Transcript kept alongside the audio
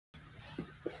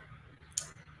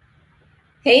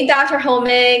Hey, Dr.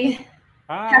 Hollmig.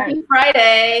 Hi, Happy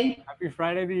Friday. happy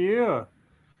Friday to you.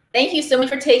 Thank you so much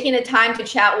for taking the time to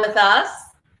chat with us.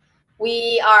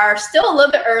 We are still a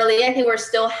little bit early. I think we're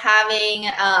still having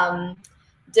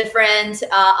different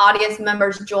audience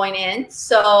members join in.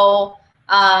 So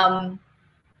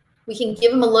we can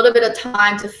give them a little bit of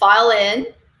time to file in.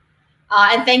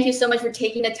 And thank you so much for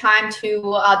taking the time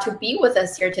to be with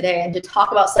us here today and to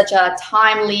talk about such a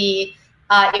timely,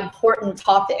 important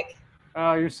topic.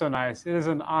 Oh, you're so nice. It is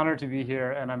an honor to be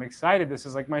here, and I'm excited. This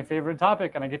is like my favorite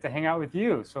topic, and I get to hang out with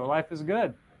you. So life is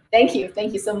good. Thank you.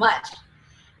 Thank you so much.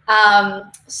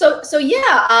 So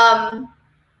yeah.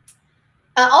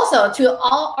 Also, to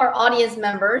all our audience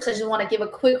members, I just want to give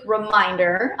a quick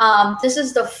reminder. This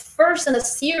is the first in a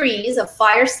series of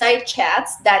Fireside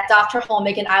chats that Dr.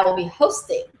 Hollmig and I will be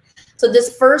hosting. So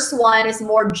this first one is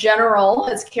more general.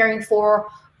 It's caring for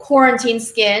quarantine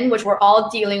skin, which we're all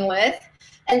dealing with.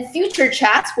 And future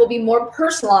chats will be more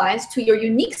personalized to your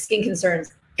unique skin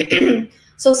concerns.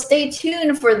 So stay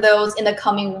tuned for those in the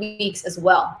coming weeks as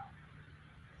well.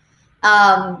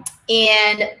 And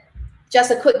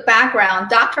just a quick background,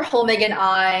 Dr. Hollmig and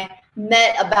I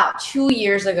met about 2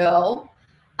 years ago.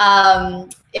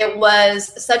 It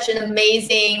was such an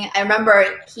amazing, I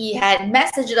remember he had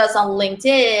messaged us on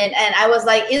LinkedIn and I was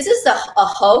like, is this a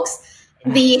hoax?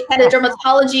 The head of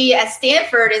dermatology at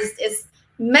Stanford is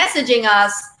messaging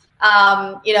us,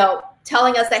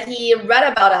 telling us that he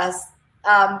read about us.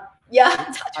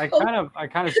 Yeah. I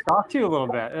kind of stalked you a little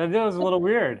bit. It was a little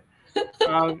weird.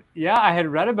 Yeah, I had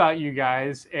read about you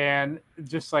guys, and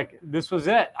just like this was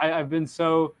it. I've been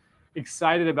so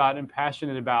excited about and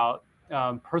passionate about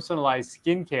personalized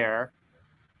skincare,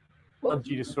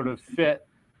 to sort of fit,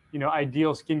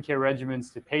 ideal skincare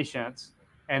regimens to patients.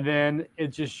 And then it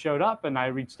just showed up, and I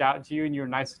reached out to you, and you were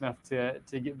nice enough to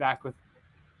get back with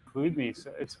include me.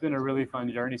 So it's been a really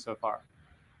fun journey so far.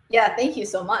 Yeah, thank you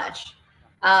so much.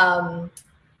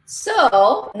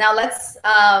 So now let's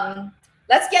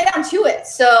get down to it.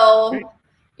 So,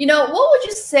 what would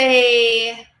you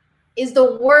say is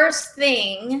the worst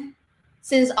thing,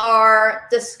 since our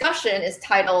discussion is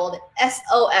titled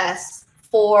SOS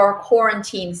for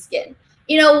quarantine skin?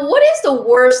 What is the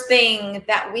worst thing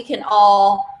that we can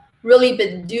all really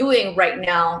be doing right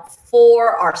now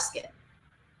for our skin?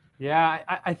 Yeah,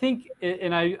 I think,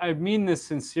 and I mean this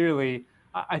sincerely,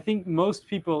 I think most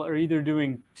people are either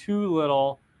doing too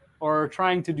little or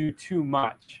trying to do too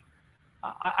much.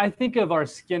 I think of our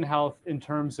skin health in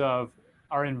terms of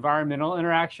our environmental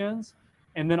interactions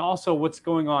and then also what's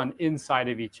going on inside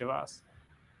of each of us.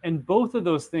 And both of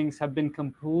those things have been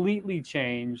completely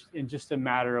changed in just a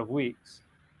matter of weeks.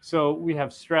 So we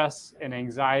have stress and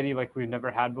anxiety like we've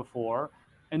never had before.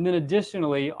 And then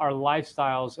additionally, our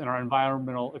lifestyles and our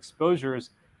environmental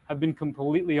exposures have been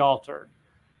completely altered.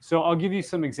 So I'll give you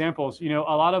some examples. A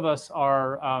lot of us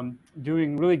are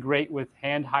doing really great with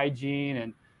hand hygiene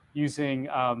and using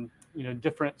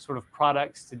different sort of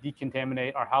products to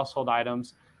decontaminate our household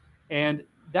items. And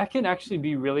that can actually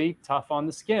be really tough on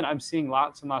the skin. I'm seeing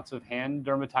lots and lots of hand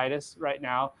dermatitis right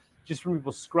now, just from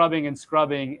people scrubbing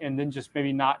and then just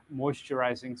maybe not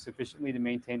moisturizing sufficiently to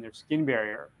maintain their skin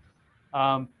barrier.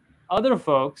 Other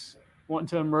folks want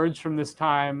to emerge from this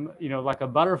time, like a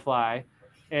butterfly,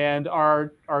 and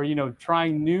are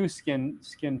trying new skin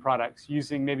products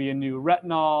using maybe a new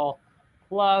retinol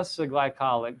plus a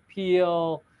glycolic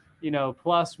peel,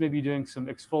 plus maybe doing some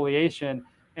exfoliation,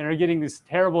 and are getting this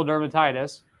terrible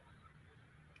dermatitis.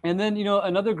 And then,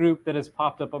 another group that has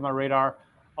popped up on my radar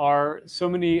are so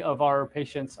many of our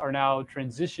patients are now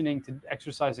transitioning to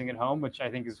exercising at home, which I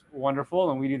think is wonderful.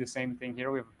 And we do the same thing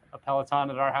here. We have a Peloton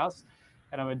at our house,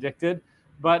 and I'm addicted.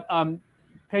 But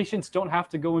patients don't have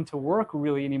to go into work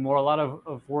really anymore. A lot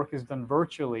of work is done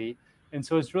virtually. And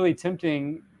so it's really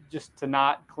tempting just to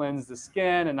not cleanse the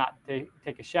skin and not take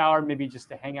a shower, maybe just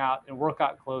to hang out in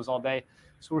workout clothes all day.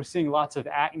 So we're seeing lots of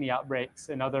acne outbreaks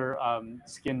and other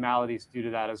skin maladies due to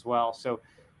that as well. So,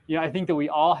 I think that we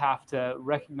all have to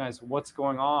recognize what's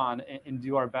going on and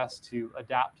do our best to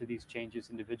adapt to these changes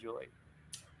individually.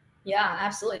 Yeah,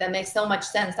 absolutely. That makes so much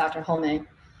sense, Dr. Hollmig.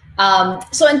 And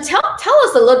tell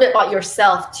us a little bit about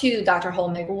yourself too, Dr.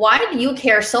 Hollmig. Why do you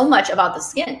care so much about the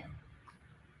skin?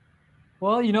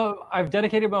 Well, I've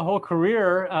dedicated my whole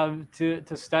career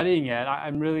to studying it.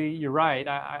 You're right.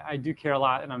 I do care a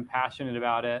lot, and I'm passionate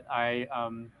about it. I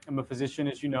am a physician,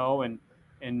 as you know, and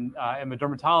I'm a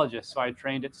dermatologist. So I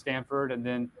trained at Stanford and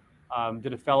then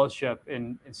did a fellowship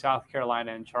in South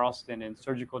Carolina in Charleston in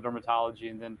surgical dermatology,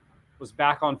 and then was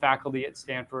back on faculty at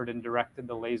Stanford and directed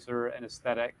the laser and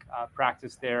aesthetic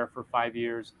practice there for 5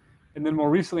 years. And then more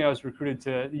recently, I was recruited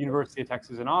to the University of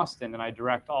Texas in Austin, and I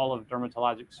direct all of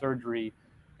dermatologic surgery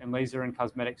and laser and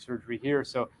cosmetic surgery here.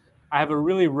 So I have a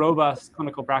really robust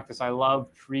clinical practice. I love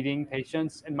treating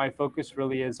patients, and my focus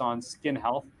really is on skin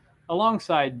health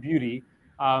alongside beauty,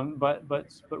 but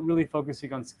really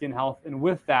focusing on skin health. And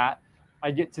with that,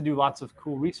 I get to do lots of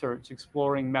cool research,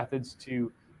 exploring methods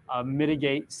to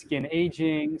mitigate skin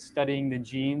aging, studying the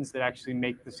genes that actually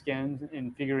make the skin,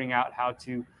 and figuring out how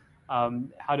to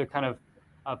kind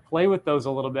of play with those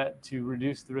a little bit to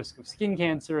reduce the risk of skin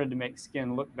cancer and to make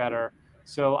skin look better.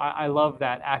 So I love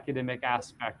that academic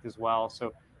aspect as well.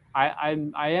 So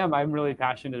I'm really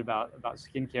passionate about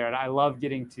skincare, and I love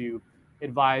getting to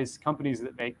advise companies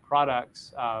that make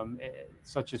products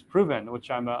such as Proven, which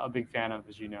I'm a big fan of,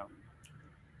 as you know.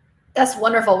 That's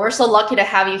wonderful. We're so lucky to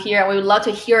have you here. And we would love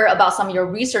to hear about some of your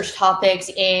research topics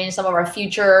in some of our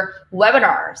future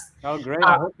webinars. Oh, great.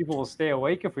 I hope people will stay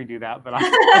awake if we do that, but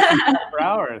I'm for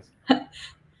hours.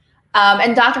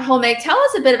 And Dr. Hollmig, tell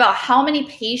us a bit about how many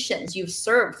patients you've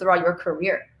served throughout your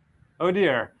career. Oh,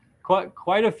 dear.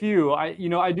 Quite a few.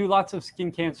 I do lots of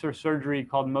skin cancer surgery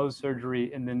called Mohs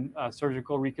surgery, and then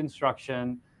surgical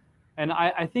reconstruction. And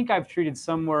I think I've treated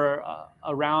somewhere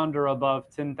around or above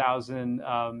 10,000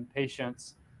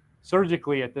 patients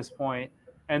surgically at this point.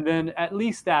 And then at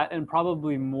least that, and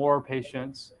probably more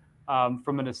patients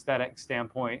from an aesthetic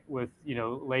standpoint with,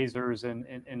 lasers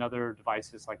and other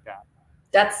devices like that.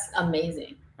 That's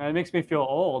amazing. And it makes me feel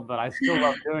old, but I still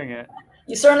love doing it.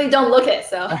 You certainly don't look it,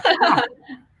 so.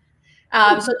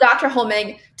 So Dr.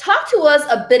 Hollmig, talk to us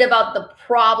a bit about the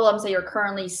problems that you're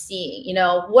currently seeing.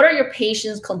 What are your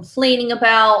patients complaining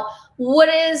about? What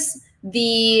is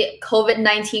the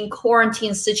COVID-19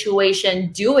 quarantine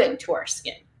situation doing to our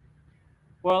skin?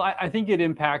 Well, I think it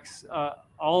impacts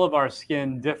all of our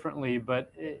skin differently,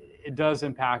 but it does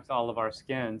impact all of our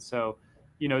skin. So,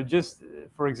 just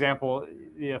for example,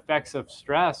 the effects of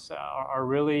stress are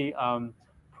really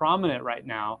prominent right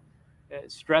now.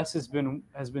 Stress has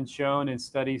been shown in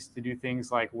studies to do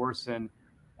things like worsen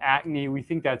acne. We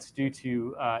think that's due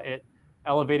to it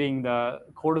elevating the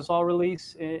cortisol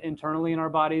release internally in our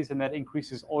bodies, and that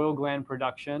increases oil gland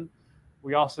production.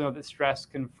 We also know that stress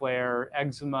can flare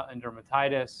eczema and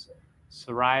dermatitis,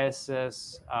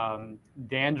 psoriasis,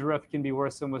 dandruff can be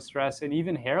worsened with stress, and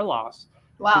even hair loss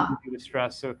can be due to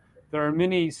stress. So there are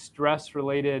many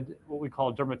stress-related, what we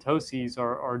call dermatoses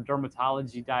or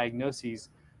dermatology diagnoses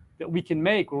that we can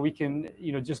make, where we can,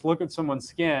 just look at someone's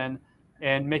skin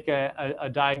and make a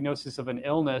diagnosis of an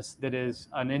illness that is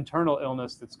an internal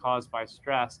illness that's caused by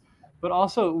stress. But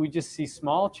also we just see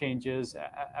small changes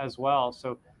as well.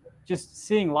 So just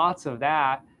seeing lots of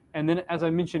that. And then, as I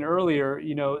mentioned earlier,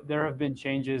 there have been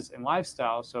changes in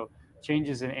lifestyle. So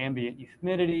changes in ambient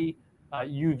humidity,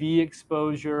 UV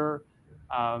exposure,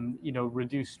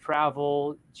 reduced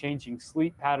travel, changing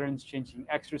sleep patterns, changing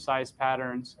exercise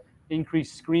patterns,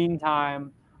 increased screen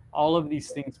time. All of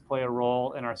these things play a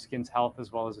role in our skin's health as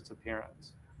well as its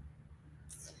appearance.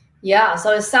 Yeah,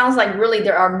 so it sounds like really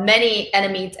there are many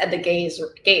enemies at the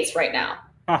gates right now.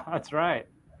 That's right.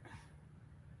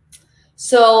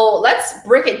 So let's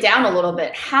break it down a little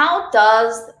bit. How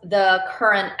does the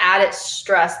current added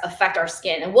stress affect our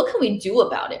skin, and what can we do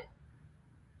about it?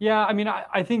 Yeah,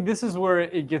 I think this is where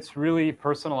it gets really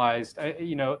personalized.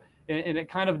 And it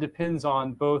kind of depends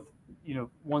on both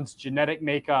one's genetic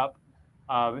makeup,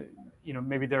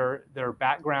 maybe their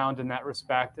background in that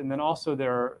respect, and then also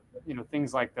their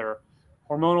things like their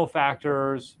hormonal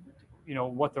factors,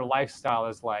 what their lifestyle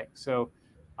is like. So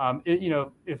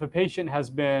if a patient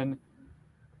has been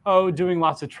doing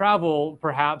lots of travel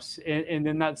perhaps, and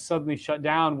then that's suddenly shut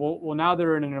down, well now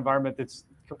they're in an environment that's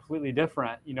completely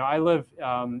different. I live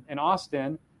in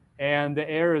Austin, and the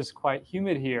air is quite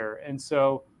humid here, and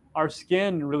so our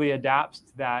skin really adapts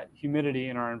to that humidity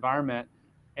in our environment.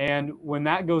 And when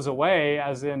that goes away,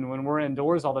 as in when we're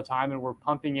indoors all the time and we're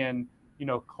pumping in,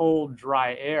 cold,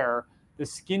 dry air, the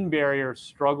skin barrier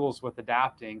struggles with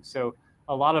adapting. So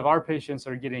a lot of our patients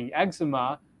are getting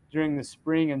eczema during the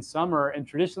spring and summer. And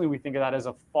traditionally we think of that as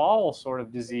a fall sort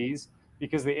of disease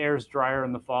because the air is drier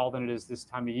in the fall than it is this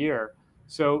time of year.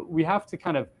 So we have to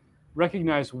kind of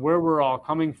recognize where we're all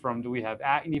coming from. Do we have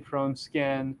acne-prone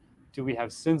skin? Do we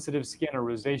have sensitive skin or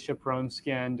rosacea-prone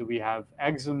skin? Do we have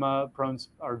eczema-prone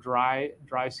or dry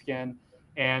skin?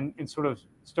 And sort of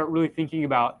start really thinking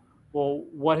about, well,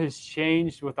 what has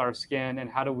changed with our skin, and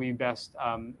how do we best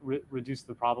reduce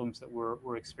the problems that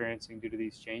we're experiencing due to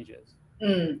these changes?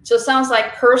 So it sounds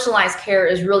like personalized care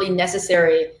is really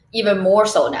necessary, even more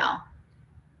so now.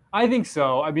 I think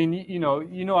so.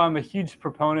 I'm a huge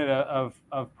proponent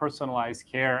of personalized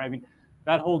care.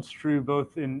 that holds true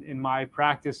both in my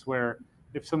practice, where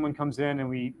if someone comes in and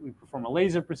we perform a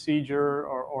laser procedure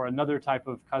or another type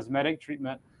of cosmetic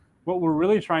treatment, what we're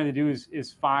really trying to do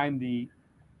is find the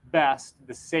best,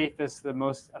 the safest, the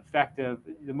most effective,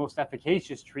 the most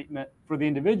efficacious treatment for the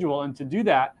individual. And to do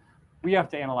that, we have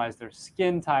to analyze their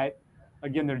skin type,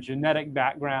 again, their genetic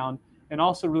background, and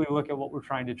also really look at what we're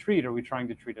trying to treat. Are we trying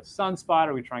to treat a sunspot?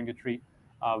 Are we trying to treat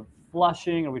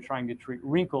flushing? Are we trying to treat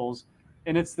wrinkles?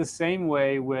 And it's the same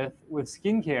way with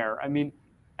skincare. I mean,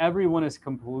 everyone is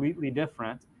completely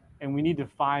different, and we need to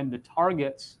find the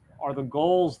targets or the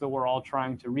goals that we're all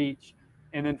trying to reach,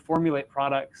 and then formulate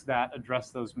products that address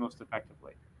those most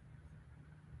effectively.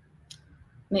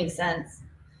 Makes sense.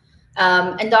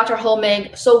 And Dr.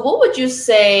 Hollmig, so what would you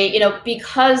say,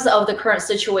 because of the current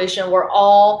situation, we're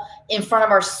all in front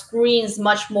of our screens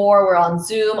much more, we're on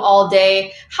Zoom all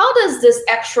day. How does this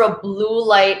extra blue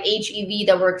light HEV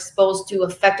that we're exposed to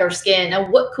affect our skin,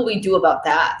 and what could we do about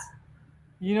that?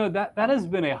 That has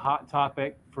been a hot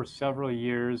topic for several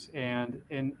years, and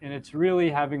it's really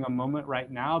having a moment right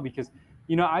now because,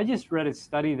 I just read a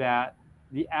study that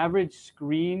the average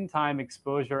screen time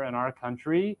exposure in our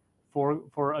country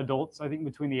for adults, I think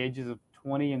between the ages of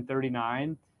 20 and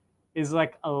 39, is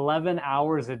like 11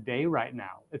 hours a day right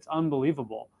now. It's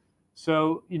unbelievable.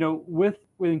 So, with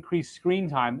increased screen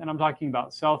time, and I'm talking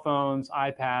about cell phones,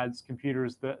 iPads,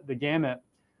 computers, the gamut,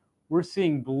 we're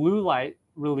seeing blue light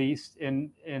released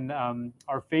in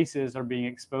our faces are being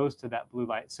exposed to that blue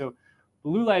light. So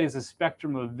blue light is a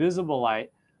spectrum of visible light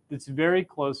that's very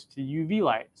close to UV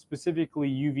light, specifically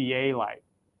UVA light.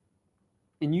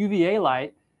 And UVA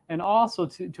light, and also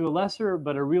to a lesser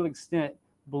but a real extent,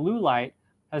 blue light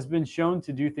has been shown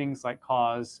to do things like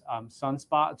cause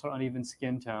sunspots or uneven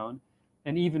skin tone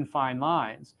and even fine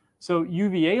lines. So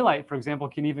UVA light, for example,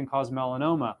 can even cause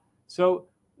melanoma. So,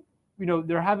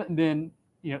 there haven't been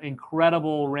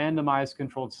incredible randomized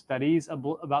controlled studies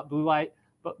about blue light,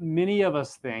 but many of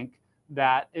us think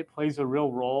that it plays a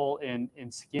real role in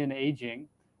skin aging.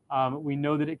 We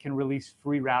know that it can release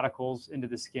free radicals into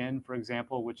the skin, for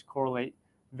example, which correlate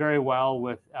very well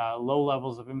with low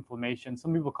levels of inflammation.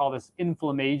 Some people call this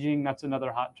inflammaging. That's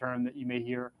another hot term that you may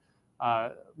hear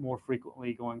more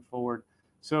frequently going forward.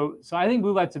 So I think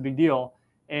blue light's a big deal.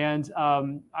 And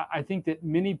I think that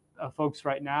many folks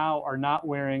right now are not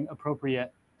wearing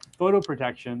appropriate photo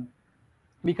protection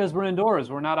because we're indoors,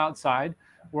 we're not outside.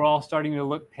 We're all starting to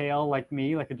look pale like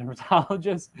me, like a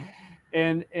dermatologist.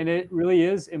 And it really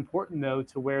is important, though,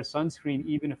 to wear sunscreen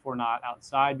even if we're not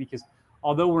outside, because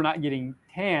although we're not getting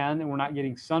tan and we're not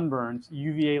getting sunburns,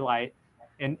 UVA light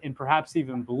and perhaps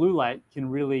even blue light can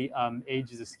really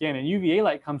age the skin. And UVA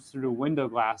light comes through the window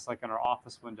glass, like in our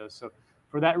office windows. So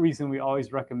for that reason, we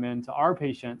always recommend to our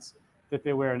patients that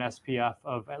they wear an SPF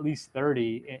of at least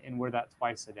 30 and wear that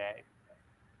twice a day.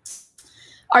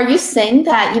 Are you saying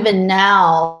that even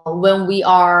now, when we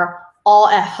are all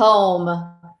at home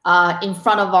in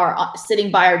front of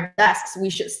sitting by our desks, we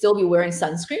should still be wearing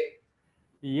sunscreen?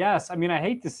 Yes. I mean, I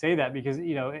hate to say that because,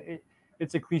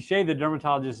 it's a cliche that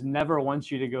dermatologists never wants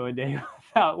you to go a day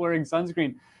without wearing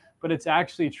sunscreen, but it's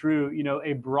actually true.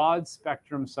 A broad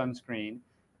spectrum sunscreen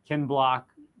can block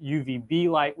UVB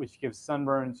light, which gives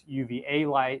sunburns, UVA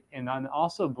light, and then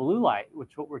also blue light,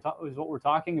 which is what we're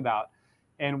talking about.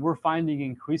 And we're finding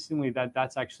increasingly that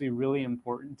that's actually really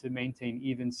important to maintain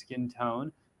even skin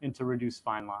tone and to reduce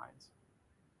fine lines.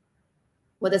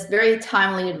 Well, that's very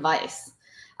timely advice.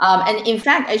 And in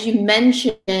fact, as you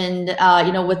mentioned,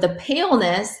 with the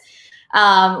paleness,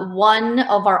 one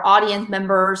of our audience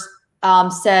members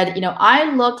said,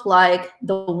 I look like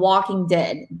the Walking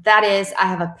Dead. That is, I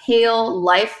have a pale,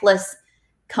 lifeless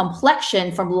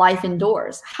complexion from life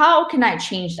indoors. How can I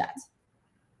change that?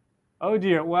 Oh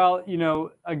dear. Well,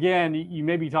 again, you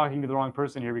may be talking to the wrong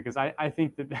person here, because I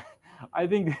think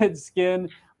that skin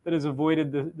that has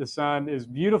avoided the sun is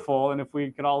beautiful. And if we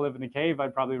could all live in a cave,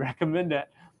 I'd probably recommend it.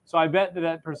 So I bet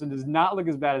that person does not look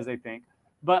as bad as they think.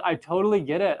 But I totally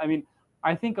get it. I mean,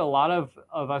 I think a lot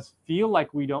of us feel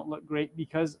like we don't look great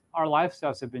because our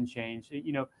lifestyles have been changed.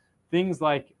 Things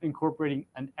like incorporating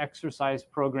an exercise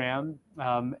program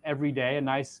every day, a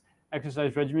nice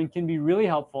exercise regimen, can be really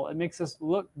helpful. It makes us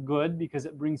look good because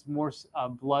it brings more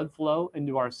blood flow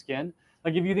into our skin.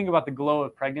 Like if you think about the glow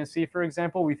of pregnancy, for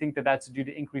example, we think that that's due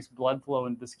to increased blood flow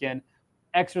into the skin.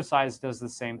 Exercise does the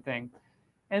same thing.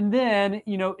 And then,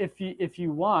 if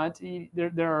you want,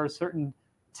 there are certain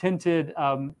tinted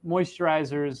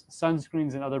moisturizers,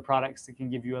 sunscreens, and other products that can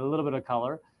give you a little bit of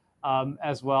color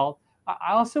as well.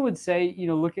 I also would say,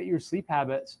 look at your sleep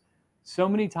habits. So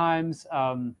many times,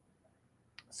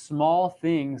 small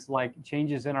things like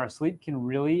changes in our sleep can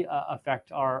really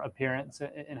affect our appearance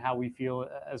and how we feel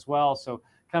as well. So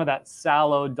kind of that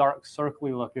sallow, dark,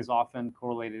 circly look is often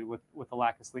correlated with a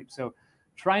lack of sleep. So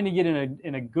trying to get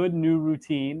in a good new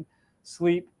routine,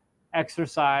 sleep,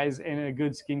 exercise, and a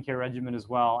good skincare regimen as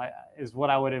well is what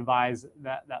I would advise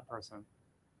that person.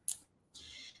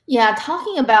 Yeah,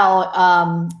 talking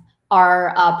about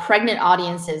our pregnant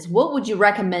audiences, what would you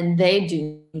recommend they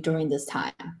do during this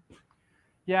time?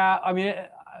 Yeah, I mean,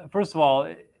 first of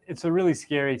all, it's a really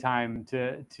scary time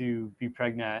to be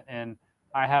pregnant, and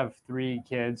I have 3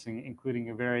 kids, including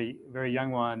a very, very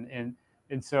young one,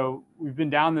 and so we've been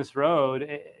down this road.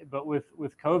 But with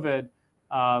COVID,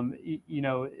 you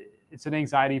know, it's an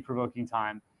anxiety-provoking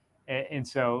time, and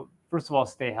so first of all,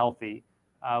 stay healthy.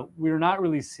 We're not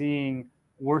really seeing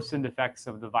worsened effects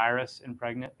of the virus in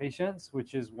pregnant patients,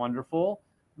 which is wonderful.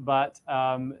 But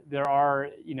there are,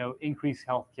 you know, increased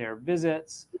healthcare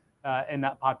visits in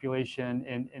that population,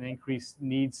 and increased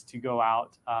needs to go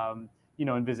out, you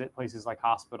know, and visit places like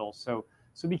hospitals. So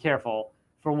be careful,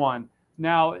 for one.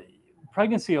 Now,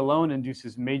 pregnancy alone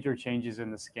induces major changes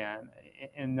in the skin,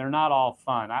 and they're not all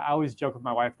fun. I always joke with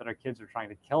my wife that our kids are trying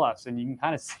to kill us, and you can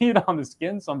kind of see it on the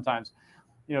skin sometimes.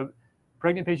 You know,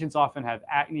 pregnant patients often have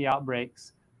acne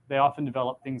outbreaks. They often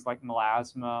develop things like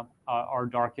melasma or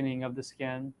darkening of the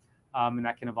skin, and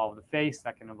that can involve the face,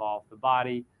 that can involve the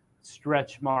body,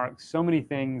 stretch marks. So many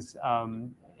things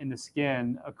in the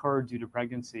skin occur due to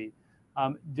pregnancy.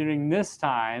 During this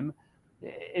time,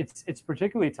 it's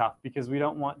particularly tough because we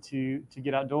don't want to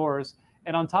get outdoors.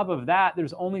 And on top of that,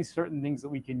 there's only certain things that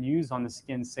we can use on the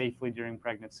skin safely during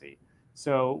pregnancy.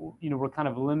 So, you know, we're kind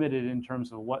of limited in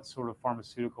terms of what sort of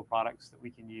pharmaceutical products that we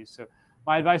can use. So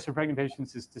my advice for pregnant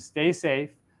patients is to stay safe,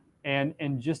 and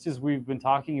just as we've been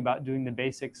talking about doing the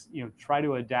basics, you know, try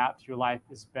to adapt your life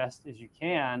as best as you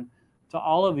can to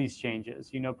all of these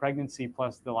changes, you know, pregnancy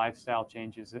plus the lifestyle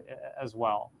changes as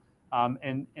well.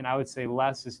 And I would say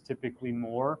less is typically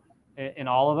more in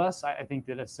all of us. I think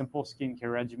that a simple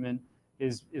skincare regimen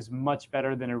is much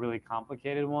better than a really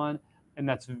complicated one. And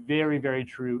that's very, very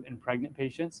true in pregnant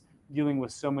patients dealing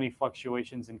with so many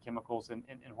fluctuations in chemicals and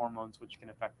hormones, which can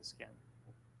affect the skin.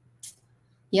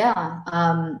 Yeah.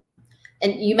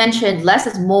 And you mentioned less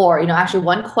is more. You know, actually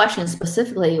one question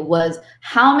specifically was,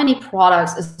 how many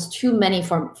products is too many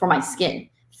for my skin?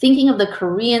 Thinking of the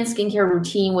Korean skincare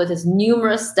routine with its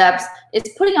numerous steps, is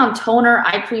putting on toner,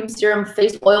 eye cream, serum,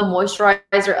 face oil,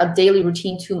 moisturizer a daily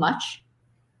routine too much?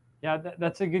 Yeah,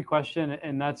 that's a good question.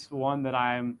 And that's one that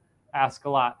I'm asked a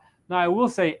lot. Now, I will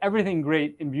say everything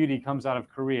great in beauty comes out of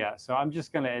Korea. So I'm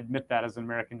just going to admit that as an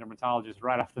American dermatologist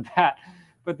right off the bat.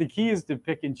 But the key is to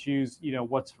pick and choose, you know,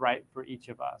 what's right for each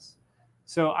of us.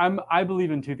 So I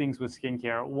believe in 2 things with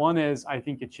skincare. One is I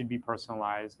think it should be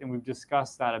personalized. And we've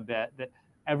discussed that a bit, that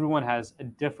everyone has a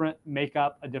different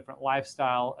makeup, a different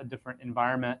lifestyle, a different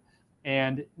environment,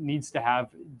 and needs to have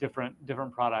different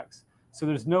products. So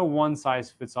there's no one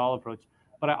size fits all approach.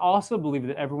 But I also believe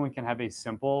that everyone can have a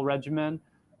simple regimen.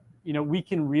 You know, we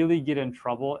can really get in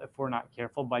trouble if we're not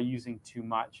careful by using too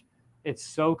much. It's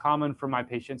so common for my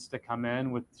patients to come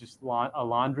in with just a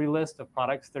laundry list of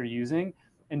products they're using,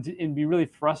 and be really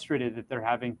frustrated that they're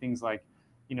having things like,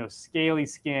 you know, scaly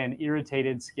skin,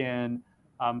 irritated skin,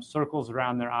 circles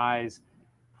around their eyes.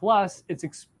 Plus, it's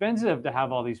expensive to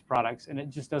have all these products, and it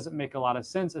just doesn't make a lot of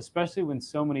sense, especially when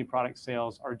so many product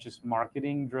sales are just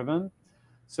marketing driven.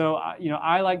 So, you know,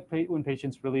 I like when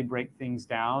patients really break things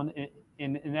down,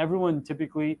 and everyone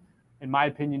typically, in my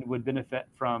opinion, would benefit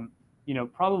from, you know,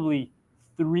 probably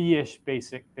 3-ish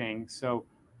basic things. So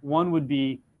one would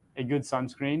be a good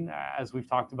sunscreen, as we've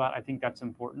talked about. I think that's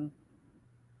important.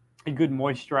 A good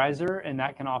moisturizer, and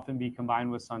that can often be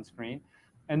combined with sunscreen.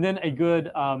 And then a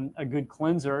good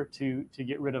cleanser to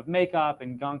get rid of makeup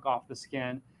and gunk off the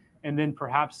skin. And then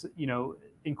perhaps, you know,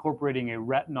 incorporating a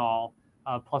retinol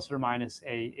plus or minus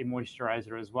a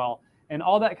moisturizer as well. And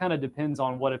all that kind of depends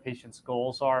on what a patient's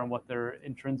goals are and what their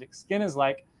intrinsic skin is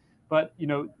like. But, you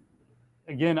know,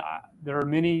 again, there are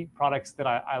many products that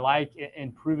I like,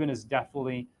 and Proven is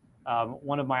definitely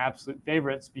one of my absolute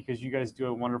favorites, because you guys do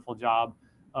a wonderful job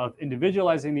of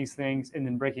individualizing these things and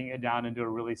then breaking it down into a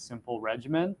really simple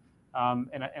regimen.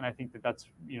 And I think that that's,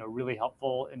 you know, really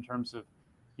helpful in terms of,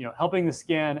 you know, helping the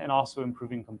skin and also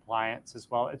improving compliance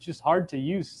as well. It's just hard to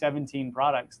use 17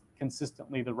 products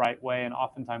consistently the right way, and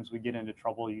oftentimes we get into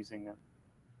trouble using them.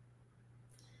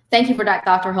 Thank you for that,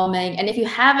 Dr. Hollmig. And if you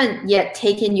haven't yet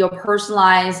taken your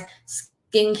personalized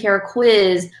skincare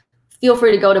quiz, feel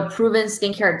free to go to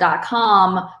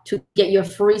provenskincare.com to get your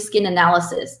free skin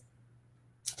analysis.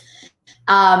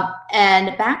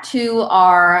 And back to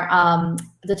our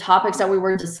the topics that we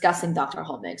were discussing, Dr.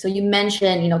 Hollmig. So you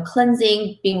mentioned,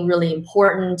 cleansing being really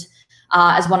important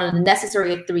as one of the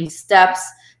necessary 3 steps.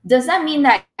 Does that mean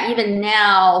that even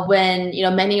now, when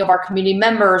many of our community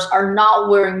members are not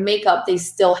wearing makeup, they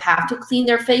still have to clean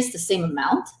their face the same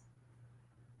amount?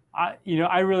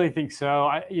 I really think so.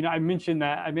 I mentioned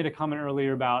that I made a comment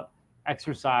earlier about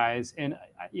exercise, and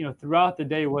throughout the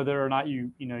day, whether or not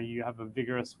you have a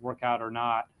vigorous workout or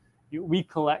not, we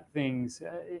collect things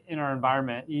in our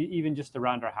environment, even just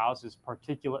around our houses: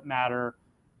 particulate matter,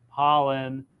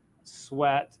 pollen,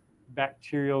 sweat,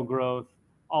 bacterial growth.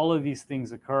 All of these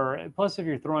things occur. And plus, if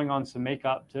you're throwing on some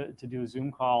makeup to do a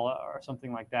Zoom call or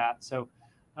something like that. So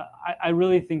I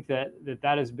really think that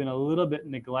has been a little bit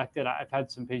neglected. I've had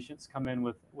some patients come in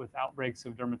with outbreaks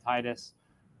of dermatitis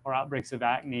or outbreaks of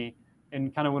acne,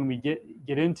 and kind of when we get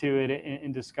into it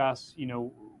and discuss,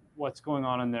 what's going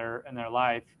on in their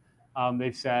life,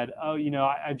 they've said, oh,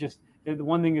 I just, the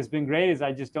one thing that's been great is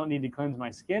I just don't need to cleanse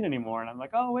my skin anymore. And I'm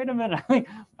like, oh, wait a minute.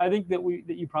 I think that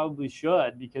you probably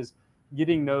should, because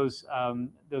getting those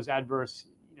adverse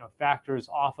factors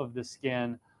off of the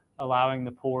skin, allowing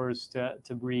the pores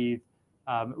to breathe,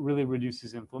 really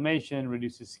reduces inflammation,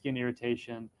 reduces skin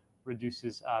irritation,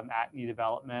 reduces acne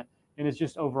development, and it's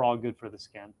just overall good for the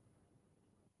skin.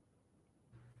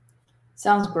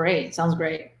 Sounds great. Sounds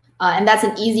great. And that's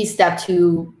an easy step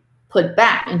to put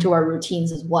back into our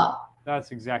routines as well.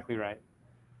 That's exactly right.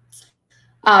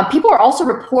 People are also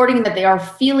reporting that they are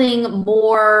feeling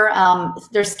more,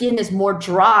 their skin is more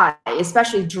dry,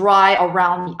 especially dry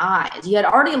around the eyes. You had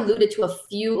already alluded to a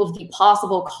few of the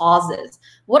possible causes.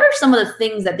 What are some of the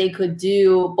things that they could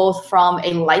do, both from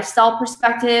a lifestyle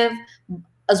perspective,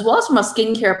 as well as from a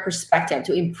skincare perspective,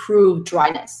 to improve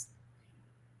dryness?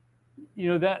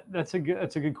 That's a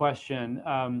good question.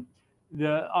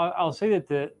 I'll say that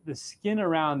the skin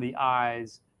around the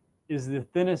eyes is the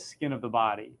thinnest skin of the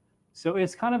body. So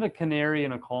it's kind of a canary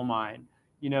in a coal mine.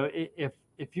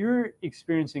 If you're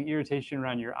experiencing irritation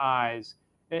around your eyes,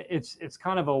 it's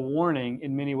kind of a warning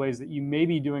in many ways that you may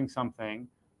be doing something,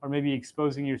 or maybe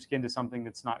exposing your skin to something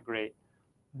that's not great.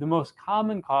 The most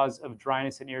common cause of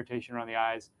dryness and irritation around the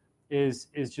eyes is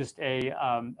just a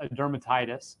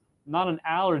dermatitis, not an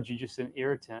allergy, just an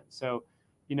irritant. So,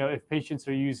 if patients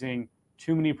are using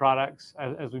too many products,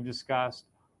 as we've discussed,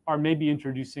 or maybe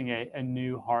introducing a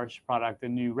new harsh product, a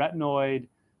new retinoid,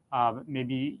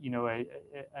 maybe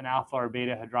an alpha or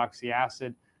beta hydroxy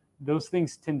acid, those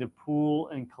things tend to pool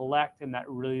and collect in that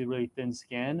really, really thin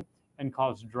skin and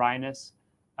cause dryness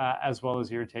as well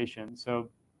as irritation. So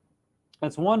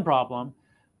that's one problem.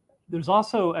 There's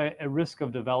also a risk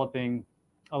of developing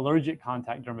allergic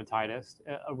contact dermatitis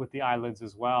with the eyelids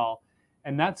as well,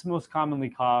 and that's most commonly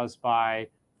caused by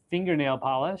fingernail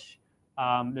polish.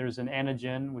 There's an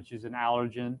anagen, which is an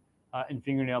allergen in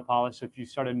fingernail polish. So if you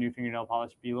start a new fingernail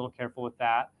polish, be a little careful with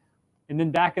that. And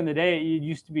then back in the day, it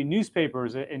used to be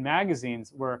newspapers and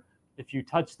magazines where if you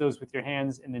touch those with your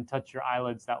hands and then touch your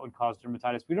eyelids, that would cause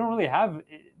dermatitis. We don't really have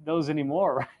those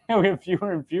anymore. We have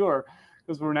fewer and fewer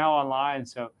because we're now online.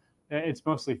 So it's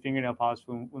mostly fingernail polish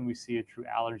when we see a true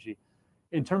allergy.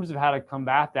 In terms of how to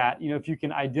combat that, if you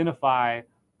can identify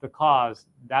the cause,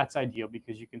 that's ideal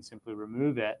because you can simply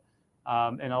remove it.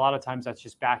 And a lot of times that's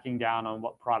just backing down on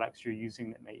what products you're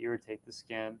using that may irritate the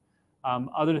skin.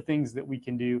 Other things that we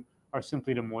can do are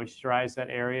simply to moisturize that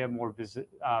area more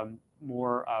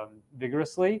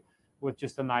vigorously with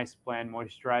just a nice bland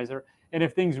moisturizer. And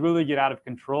if things really get out of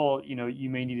control, you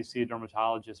may need to see a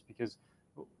dermatologist, because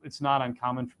it's not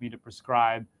uncommon for me to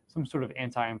prescribe some sort of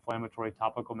anti-inflammatory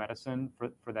topical medicine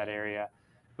for that area.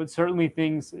 But certainly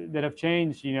things that have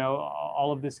changed,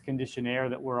 all of this conditioned air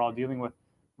that we're all dealing with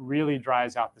really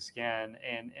dries out the skin,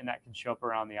 and that can show up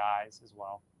around the eyes as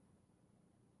well.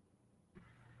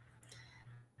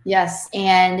 Yes,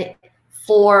 and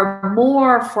for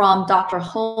more from Dr.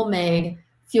 Hollmig,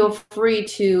 feel free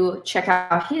to check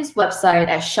out his website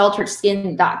at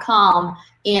shelteredskin.com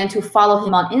and to follow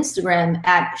him on Instagram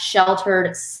at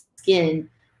shelteredskin,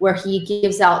 where he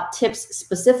gives out tips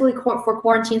specifically for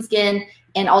quarantine skin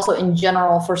and also in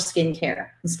general for skincare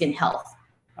and skin health.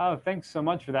 Oh, thanks so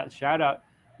much for that shout out.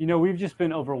 We've just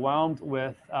been overwhelmed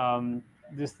with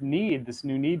this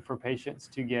new need for patients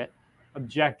to get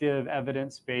objective,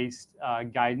 evidence-based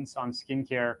guidance on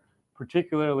skincare,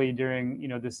 particularly during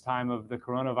this time of the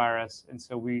coronavirus. And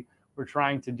so we're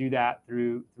trying to do that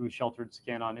through Sheltered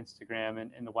Skin on Instagram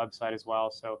and the website as well.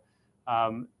 So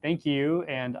thank you,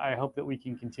 and I hope that we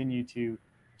can continue to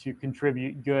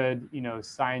contribute good,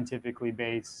 scientifically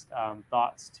based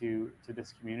thoughts to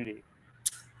this community.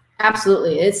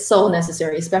 Absolutely, it's so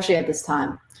necessary, especially at this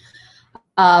time.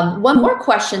 One more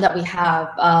question that we have,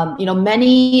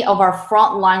 many of our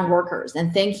frontline workers,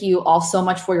 and thank you all so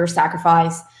much for your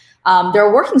sacrifice.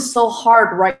 They're working so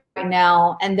hard right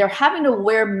now, and they're having to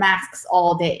wear masks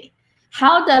all day.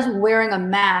 How does wearing a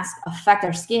mask affect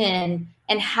our skin,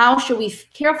 and how should we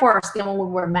care for our skin when we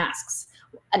wear masks?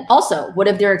 And also, what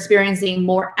if they're experiencing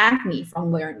more acne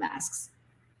from wearing masks?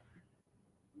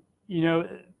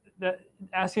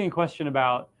 Asking a question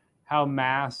about how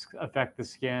masks affect the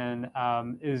skin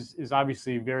is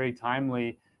obviously very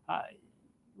timely.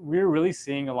 We're really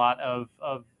seeing a lot of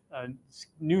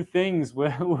new things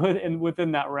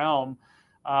within that realm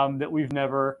that we've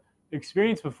never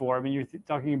experienced before. I mean, you're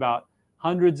talking about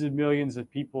hundreds of millions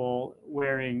of people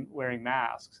wearing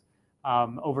masks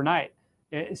overnight.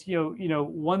 It's,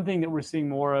 one thing that we're seeing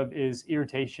more of is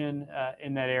irritation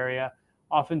in that area.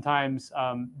 Oftentimes,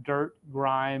 dirt,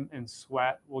 grime, and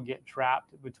sweat will get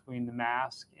trapped between the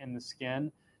mask and the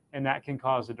skin, and that can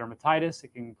cause a dermatitis.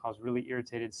 It can cause really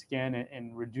irritated skin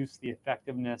and reduce the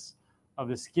effectiveness of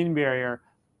the skin barrier.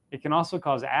 It can also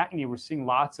cause acne. We're seeing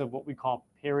lots of what we call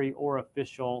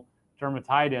periorificial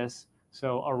dermatitis,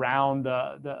 so around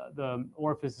the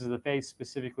orifices of the face,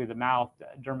 specifically the mouth,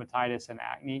 dermatitis and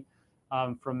acne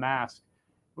from masks.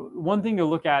 One thing to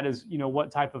look at is, what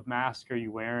type of mask are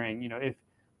you wearing? If,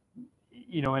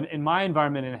 in my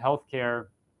environment in healthcare,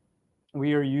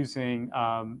 we are using,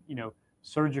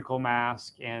 surgical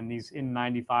masks and these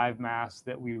N95 masks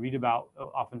that we read about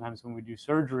oftentimes when we do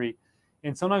surgery.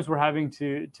 And sometimes we're having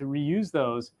to reuse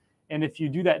those. And if you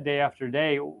do that day after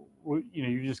day,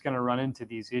 you're just going to run into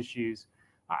these issues.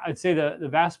 I'd say the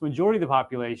vast majority of the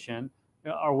population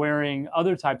are wearing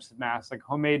other types of masks, like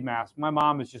homemade masks. My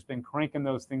mom has just been cranking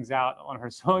those things out on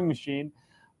her sewing machine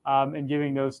and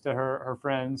giving those to her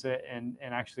friends and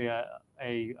actually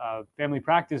a family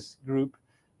practice group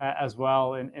as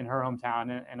well in her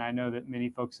hometown. And I know that many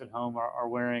folks at home are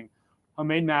wearing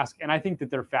homemade masks, and I think that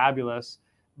they're fabulous.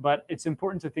 But it's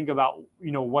important to think about,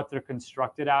 what they're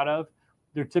constructed out of.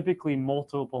 They're typically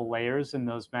multiple layers in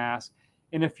those masks.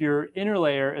 And if your inner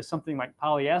layer is something like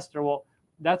polyester, well,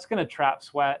 that's going to trap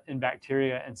sweat and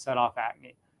bacteria and set off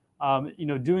acne.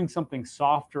 Doing something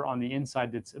softer on the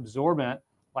inside that's absorbent,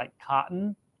 like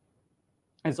cotton,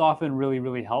 is often really,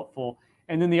 really helpful.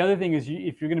 And then the other thing is,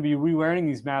 if you're going to be re-wearing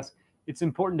these masks, it's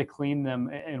important to clean them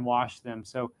and wash them.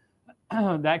 So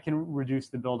that can reduce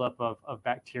the buildup of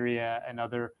bacteria and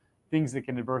other things that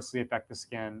can adversely affect the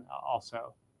skin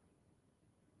also.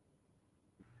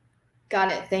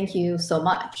 Got it. Thank you so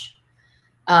much.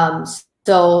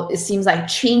 So it seems like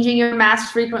changing your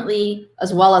masks frequently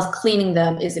as well as cleaning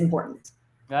them is important.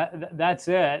 That's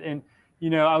it. And,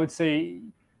 I would say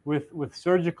with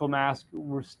surgical masks,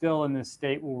 we're still in this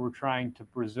state where we're trying to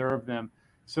preserve them.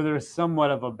 So there's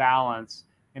somewhat of a balance.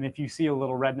 And if you see a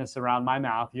little redness around my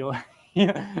mouth, you'll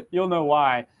know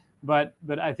why. But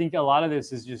I think a lot of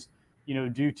this is just,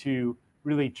 due to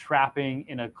really trapping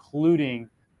and occluding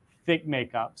thick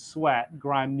makeup, sweat,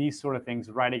 grime, these sort of things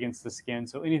right against the skin.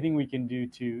 So anything we can do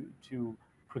to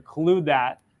preclude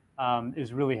that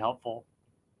is really helpful.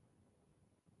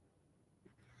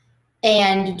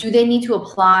 And do they need to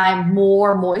apply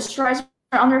more moisturizer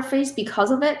on their face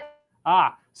because of it?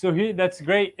 So that's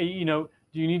great. Do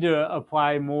you need to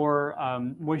apply more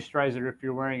moisturizer if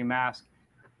you're wearing a mask?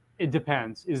 It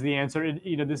depends, is the answer.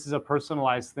 This is a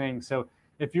personalized thing. So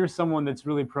if you're someone that's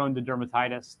really prone to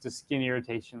dermatitis, to skin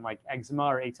irritation like eczema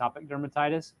or atopic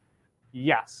dermatitis,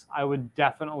 yes, I would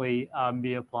definitely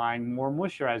be applying more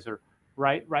moisturizer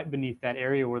right beneath that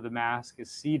area where the mask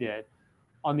is seated.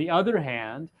 On the other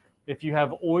hand, if you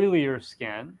have oilier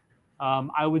skin,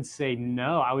 I would say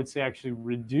no. I would say actually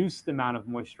reduce the amount of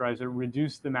moisturizer,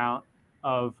 reduce the amount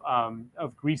of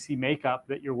greasy makeup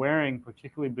that you're wearing,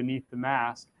 particularly beneath the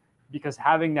mask, because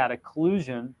having that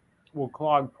occlusion will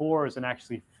clog pores and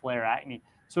actually flare acne.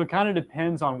 So it kind of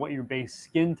depends on what your base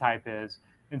skin type is.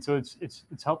 And so it's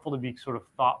helpful to be sort of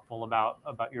thoughtful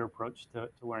about your approach to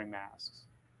wearing masks.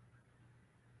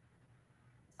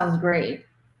 Sounds great.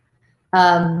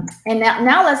 And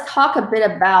now let's talk a bit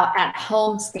about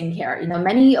at-home skincare.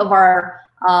 Many of our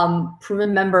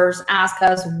proven members ask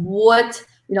us what,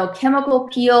 chemical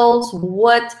peels,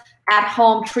 what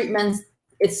at-home treatments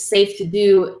it's safe to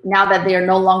do now that they are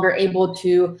no longer able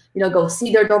to, go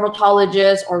see their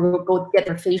dermatologist or go get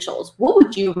their facials. What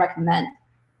would you recommend?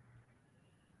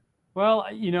 Well,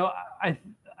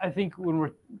 I think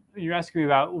when you're asking me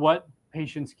about what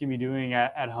patients can be doing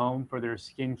at home for their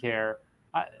skincare,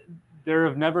 there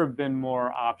have never been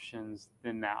more options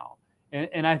than now.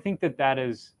 And I think that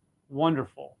is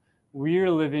wonderful.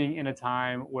 We're living in a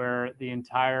time where the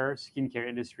entire skincare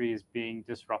industry is being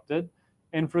disrupted.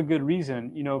 and for good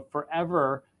reason. You know,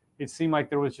 forever, it seemed like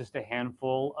there was just a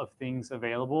handful of things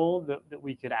available that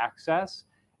we could access,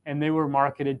 and they were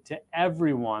marketed to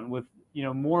everyone with, you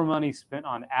know, more money spent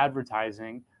on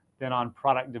advertising than on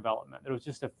product development. There was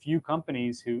just a few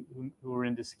companies who were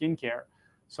into skincare.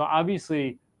 So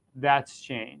obviously that's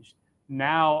changed.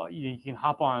 Now you can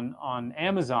hop on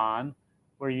Amazon,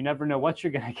 where you never know what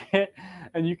you're going to get,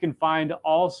 and you can find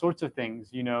all sorts of things,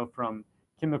 you know, from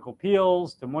chemical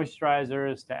peels to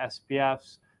moisturizers to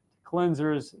SPFs, to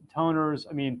cleansers, toners.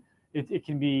 I mean, it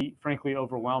can be frankly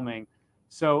overwhelming.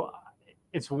 So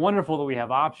it's wonderful that we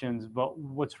have options, but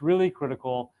what's really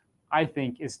critical, I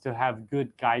think, is to have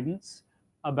good guidance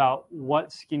about what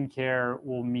skincare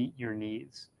will meet your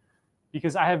needs.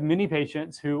 Because I have many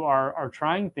patients who are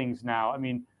trying things now. I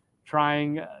mean,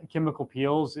 trying chemical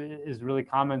peels is really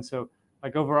common. So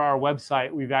like over our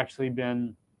website, we've actually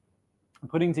been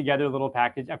putting together a little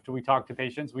package. After we talk to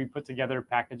patients, we put together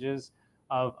packages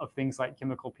of things like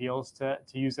chemical peels to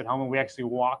use at home. And we actually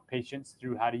walk patients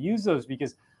through how to use those,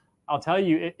 because I'll tell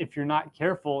you, if you're not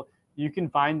careful, you can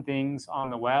find things on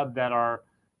the web that are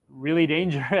really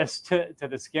dangerous to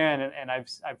the skin. And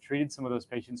I've treated some of those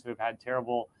patients who have had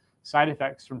terrible side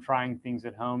effects from trying things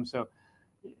at home. So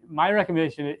my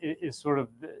recommendation is sort of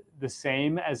the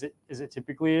same as it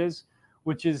typically is,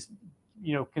 which is,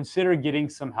 you know, consider getting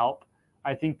some help.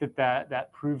 I think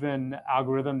that proven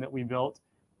algorithm that we built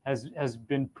has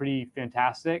been pretty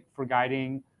fantastic for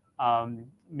guiding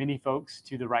many folks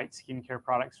to the right skincare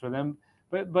products for them.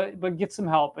 But get some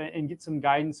help and get some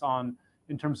guidance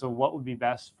in terms of what would be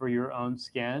best for your own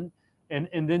skin,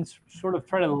 and then sort of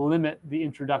try to limit the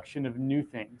introduction of new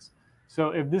things.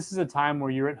 So if this is a time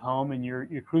where you're at home and you're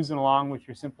cruising along with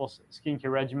your simple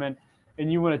skincare regimen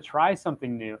and you want to try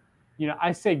something new, you know,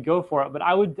 I say go for it, but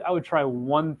I would try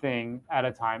one thing at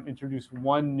a time, introduce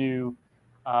one new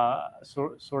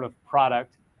sort of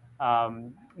product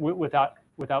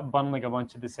without bundling a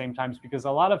bunch at the same times, because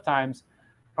a lot of times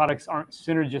products aren't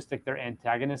synergistic, they're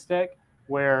antagonistic,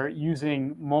 where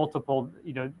using multiple,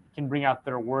 you know, can bring out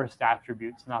their worst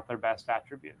attributes, not their best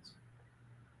attributes.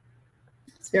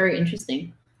 It's very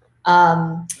interesting.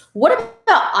 What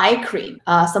about eye cream?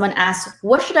 Someone asked,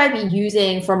 what should I be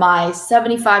using for my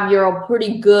 75-year-old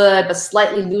pretty good but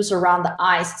slightly loose around the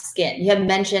eyes skin? You have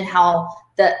mentioned how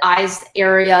the eyes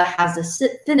area has the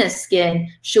thinnest skin.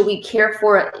 Should we care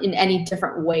for it in any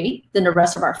different way than the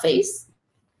rest of our face?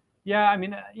 Yeah, I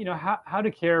mean, you know, how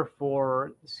to care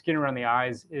for skin around the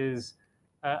eyes is,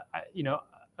 you know,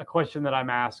 a question that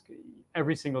I'm asked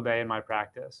every single day in my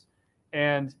practice.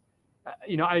 And,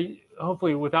 you know,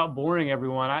 hopefully without boring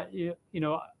everyone, you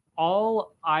know,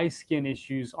 all eye skin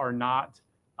issues are not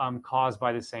caused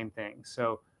by the same thing.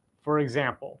 So, for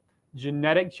example,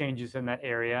 genetic changes in that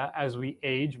area. As we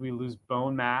age, we lose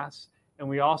bone mass, and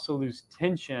we also lose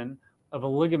tension of a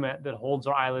ligament that holds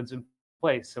our eyelids in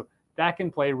place. So that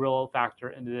can play a real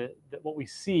factor into what we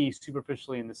see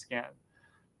superficially in the skin.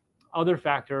 Other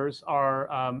factors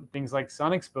are things like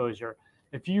sun exposure.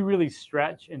 If you really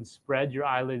stretch and spread your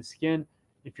eyelid skin,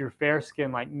 if you're fair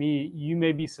skin like me, you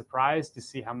may be surprised to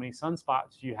see how many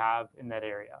sunspots you have in that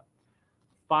area.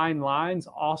 Fine lines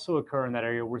also occur in that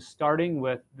area. We're starting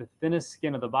with the thinnest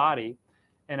skin of the body,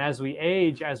 and as we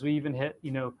age, as we even hit,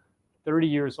 you know, 30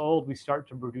 years old, we start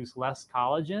to produce less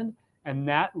collagen, and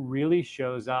that really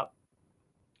shows up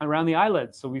around the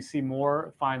eyelids. So we see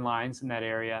more fine lines in that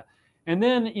area. And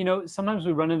then, you know, sometimes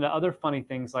we run into other funny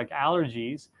things like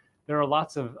allergies. There are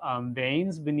lots of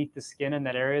veins beneath the skin in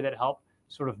that area that help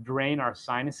sort of drain our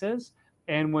sinuses.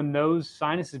 And when those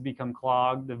sinuses become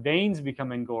clogged, the veins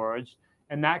become engorged,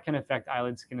 and that can affect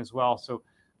eyelid skin as well. So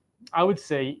I would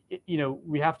say, you know,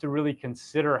 we have to really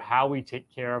consider how we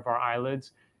take care of our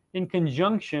eyelids in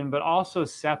conjunction, but also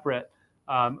separate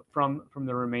from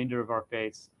the remainder of our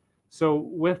face. So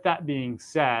with that being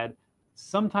said,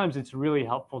 sometimes it's really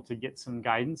helpful to get some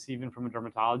guidance, even from a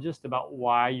dermatologist, about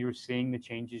why you're seeing the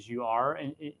changes you are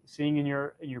and seeing in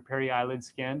your peri-eyelid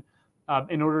skin,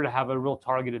 in order to have a real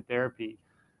targeted therapy.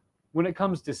 When it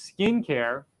comes to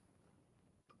skincare,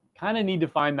 kind of need to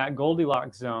find that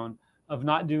Goldilocks zone of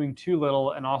not doing too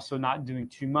little and also not doing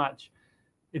too much.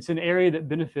 It's an area that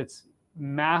benefits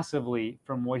massively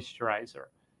from moisturizer.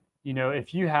 You know,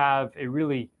 if you have a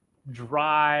really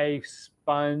dry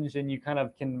sponge and you kind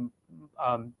of can,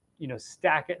 you know,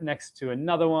 stack it next to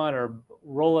another one or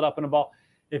roll it up in a ball,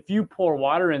 if you pour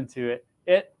water into it,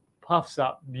 it puffs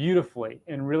up beautifully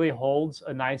and really holds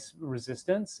a nice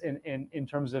resistance in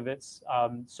terms of its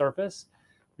surface.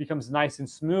 Becomes nice and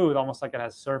smooth, almost like it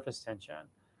has surface tension.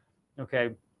 Okay.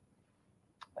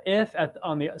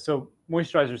 So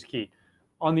moisturizer is key.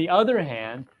 On the other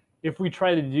hand, if we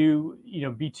try to do,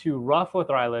 be too rough with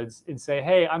our eyelids and say,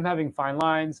 hey, I'm having fine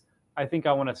lines, I think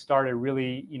I want to start a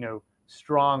really,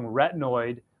 strong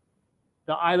retinoid,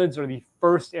 the eyelids are the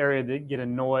first area that get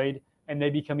annoyed and they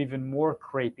become even more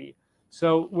crepey.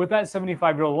 So with that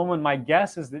 75-year-old woman, my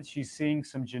guess is that she's seeing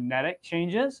some genetic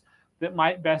changes that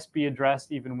might best be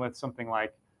addressed even with something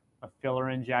like a filler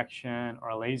injection or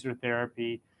a laser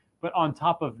therapy. But on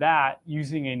top of that,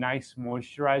 using a nice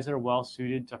moisturizer well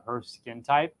suited to her skin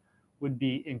type would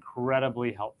be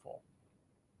incredibly helpful.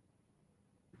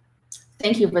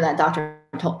 Thank you for that, Dr.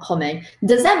 Hollmig.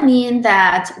 Does that mean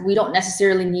that we don't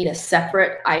necessarily need a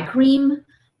separate eye cream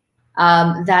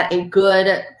that a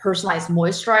good personalized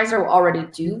moisturizer will already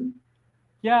do?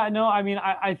 Yeah, no, I mean,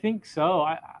 I think so.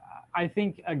 I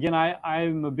think, again,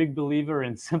 I'm a big believer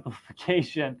in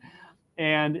simplification.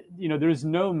 And, there's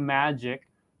no magic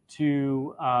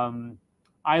to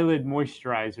eyelid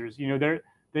moisturizers.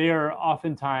 They are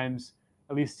oftentimes,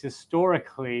 at least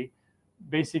historically,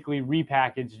 basically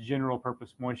repackaged general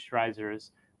purpose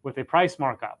moisturizers with a price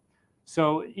markup.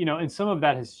 So, and some of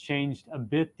that has changed a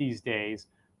bit these days.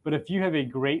 But if you have a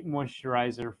great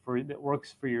moisturizer that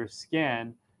works for your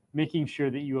skin, making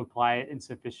sure that you apply it in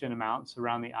sufficient amounts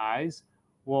around the eyes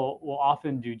will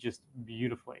often do just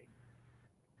beautifully.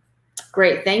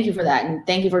 Great, thank you for that. And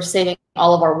thank you for saving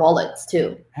all of our wallets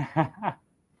too.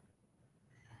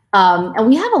 And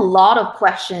we have a lot of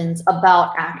questions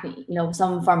about acne,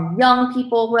 some from young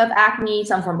people who have acne,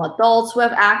 some from adults who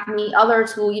have acne,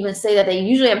 others who even say that they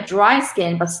usually have dry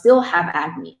skin but still have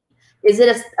acne. Is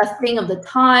it a thing of the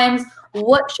times?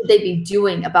 What should they be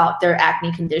doing about their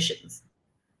acne conditions?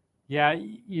 Yeah,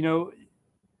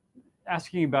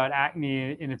 asking about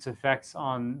acne and its effects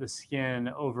on the skin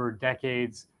over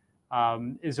decades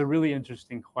is a really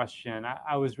interesting question.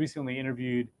 I was recently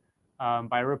interviewed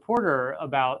by a reporter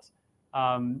about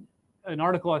an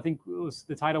article. I think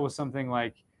the title was something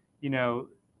like,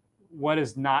 what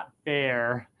is not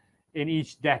fair in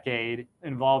each decade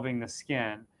involving the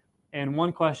skin. And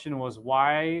one question was,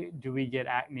 why do we get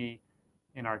acne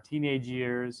in our teenage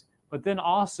years? But then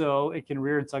also it can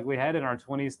rear its ugly head in our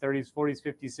 20s, 30s, 40s,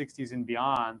 50s, 60s, and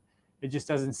beyond. It just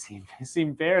doesn't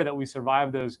seem fair that we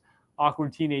survive those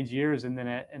awkward teenage years and then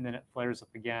it flares up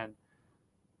again.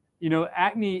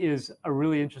 Acne is a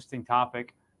really interesting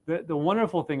topic. The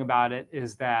wonderful thing about it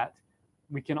is that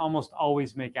we can almost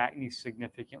always make acne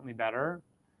significantly better,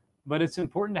 but it's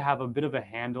important to have a bit of a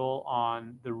handle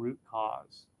on the root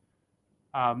cause.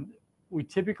 We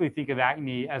typically think of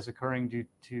acne as occurring due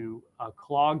to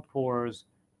clogged pores,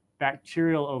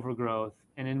 bacterial overgrowth,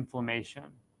 and inflammation.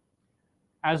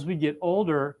 As we get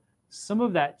older, some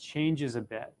of that changes a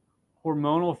bit.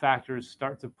 Hormonal factors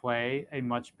start to play a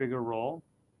much bigger role.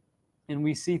 And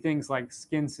we see things like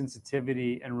skin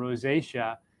sensitivity and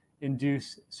rosacea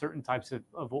induce certain types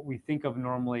of what we think of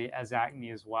normally as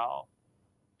acne as well.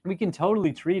 We can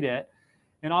totally treat it.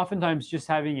 And oftentimes just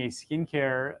having a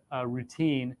skincare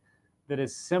routine that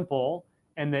is simple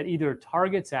and that either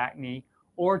targets acne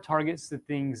or targets the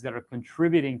things that are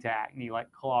contributing to acne, like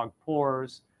clogged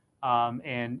pores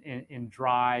and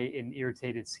dry and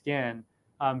irritated skin,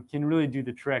 can really do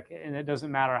the trick. And it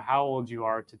doesn't matter how old you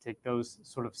are to take those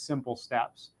sort of simple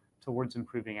steps towards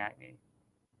improving acne.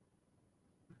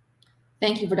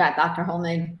 Thank you for that, Dr.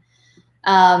 Hollmig.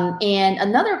 And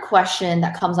another question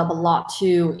that comes up a lot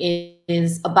too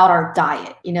is about our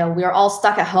diet. We are all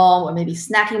stuck at home or maybe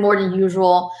snacking more than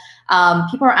usual.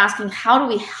 People are asking, how do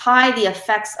we hide the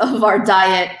effects of our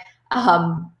diet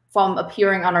from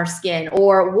appearing on our skin?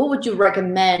 Or what would you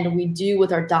recommend we do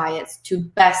with our diets to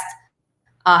best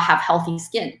have healthy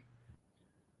skin?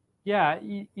 Yeah,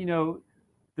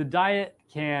 the diet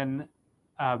can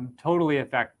totally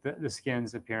affect the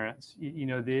skin's appearance.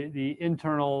 The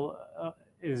internal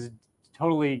is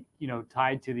totally,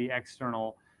 tied to the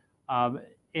external.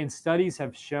 And studies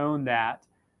have shown that,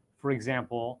 for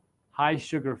example, high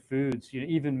sugar foods,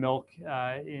 even milk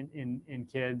in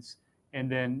kids,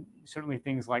 and then certainly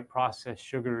things like processed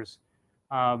sugars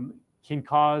can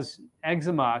cause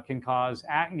eczema, can cause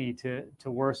acne to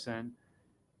worsen.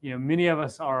 Many of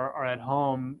us are at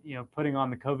home, putting on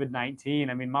the COVID-19.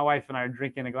 I mean, my wife and I are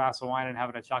drinking a glass of wine and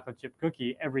having a chocolate chip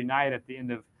cookie every night at the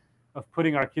end of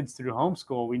putting our kids through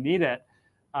homeschool. We need it.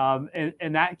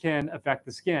 And that can affect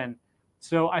the skin.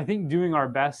 So I think doing our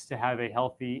best to have a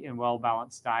healthy and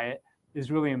well-balanced diet is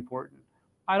really important.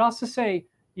 I'd also say,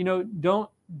 don't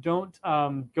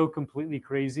go completely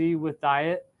crazy with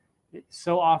diet.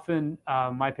 So often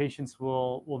my patients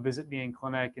will visit me in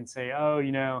clinic and say,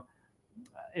 oh,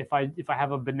 if I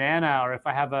have a banana or if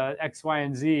I have a X, Y,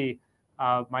 and Z,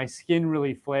 my skin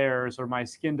really flares or my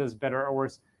skin does better or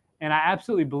worse. And I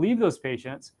absolutely believe those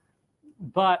patients,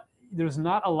 but there's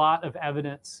not a lot of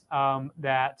evidence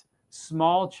that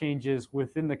small changes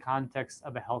within the context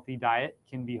of a healthy diet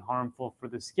can be harmful for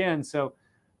the skin. So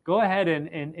go ahead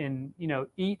and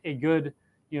eat a good,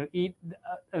 eat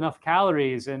enough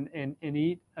calories and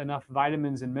eat enough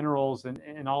vitamins and minerals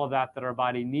and all of that our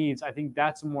body needs. I think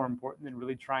that's more important than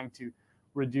really trying to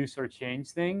reduce or change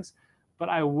things. But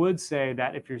I would say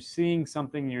that if you're seeing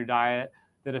something in your diet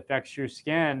that affects your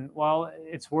skin, well,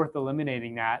 it's worth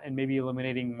eliminating that, and maybe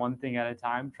eliminating one thing at a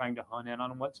time, trying to hone in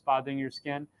on what's bothering your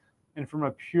skin. And from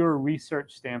a pure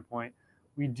research standpoint,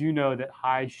 we do know that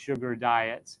high sugar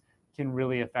diets can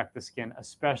really affect the skin,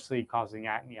 especially causing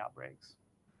acne outbreaks.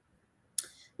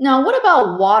 Now, what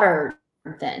about water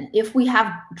then? If we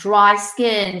have dry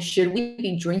skin, should we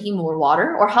be drinking more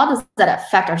water, or how does that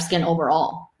affect our skin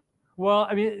overall? Well,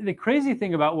 I mean, the crazy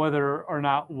thing about whether or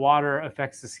not water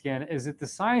affects the skin is that the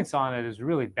science on it is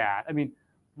really bad. I mean,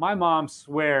 my mom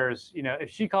swears,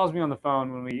 if she calls me on the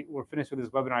phone when we're finished with this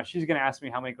webinar, she's going to ask me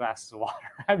how many glasses of water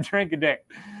I've drank a day.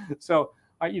 So,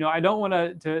 I don't want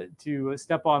to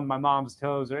step on my mom's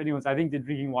toes or anyone's. I think that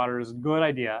drinking water is a good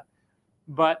idea.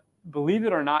 But believe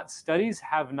it or not, studies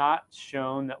have not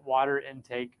shown that water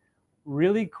intake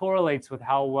really correlates with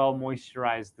how well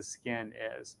moisturized the skin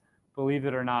is. Believe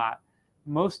it or not,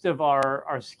 most of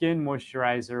our skin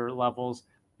moisturizer levels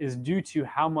is due to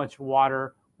how much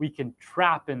water we can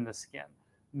trap in the skin,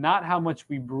 not how much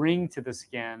we bring to the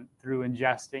skin through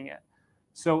ingesting it.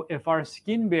 So if our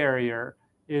skin barrier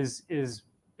is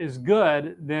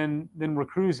good, then we're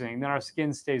cruising, then our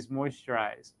skin stays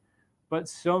moisturized. But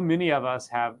so many of us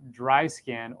have dry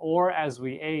skin, or as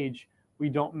we age, we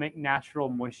don't make natural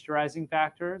moisturizing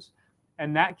factors.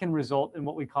 And that can result in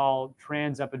what we call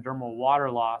transepidermal water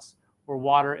loss, where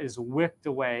water is wicked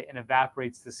away and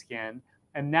evaporates the skin.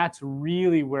 And that's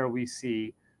really where we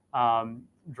see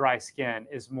dry skin,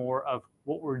 is more of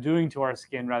what we're doing to our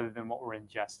skin rather than what we're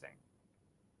ingesting.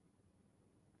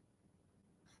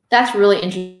 That's really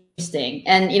interesting.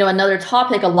 And another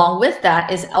topic along with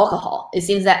that is alcohol. It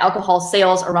seems that alcohol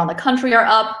sales around the country are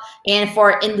up, and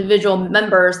for individual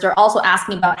members, they're also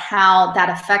asking about how that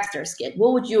affects their skin.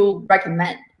 What would you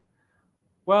recommend?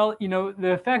 Well,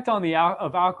 the effect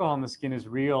of alcohol on the skin is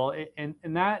real, and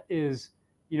that is,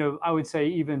 I would say,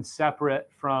 even separate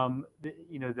from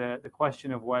the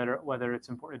question of whether it's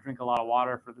important to drink a lot of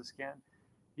water for the skin.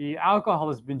 The alcohol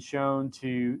has been shown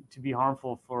to be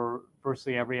harmful for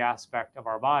virtually every aspect of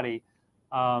our body.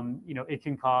 It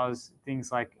can cause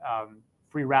things like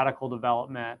free radical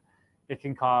development. It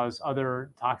can cause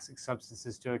other toxic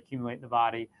substances to accumulate in the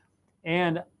body.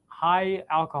 And high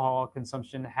alcohol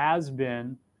consumption has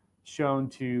been shown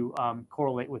to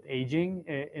correlate with aging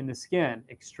in the skin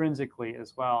extrinsically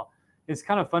as well. It's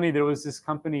kind of funny. There was this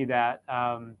company that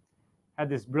had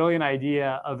this brilliant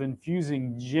idea of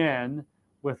infusing gin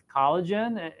with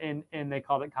collagen, and they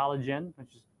called it collagen,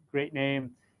 which is a great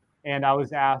name. And I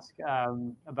was asked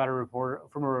by a reporter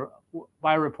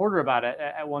about it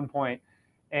at one point.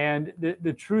 And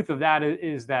the truth of that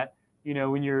is that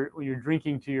when you're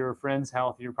drinking to your friend's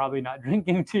health, you're probably not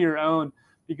drinking to your own,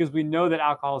 because we know that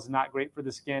alcohol is not great for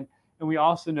the skin. And we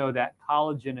also know that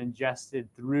collagen ingested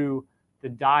through the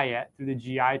diet, through the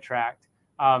GI tract,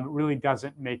 really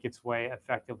doesn't make its way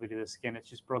effectively to the skin. It's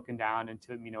just broken down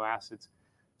into amino acids.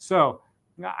 So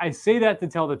I say that to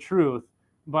tell the truth,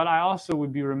 but I also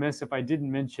would be remiss if I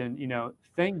didn't mention,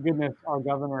 thank goodness our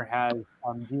governor has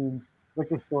deemed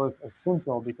liquor stores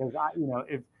essential, because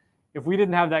if we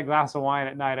didn't have that glass of wine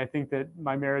at night, I think that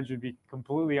my marriage would be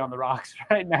completely on the rocks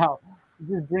right now.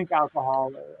 Just drink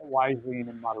alcohol wisely and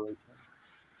in moderation.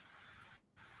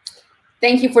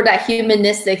 Thank you for that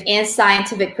humanistic and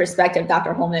scientific perspective,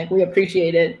 Dr. Hollmig. We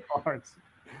appreciate it. Of course.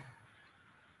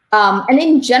 And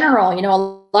in general,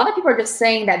 a lot of people are just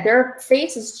saying that their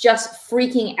face is just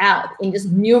freaking out in just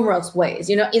numerous ways.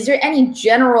 Is there any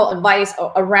general advice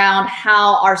around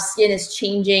how our skin is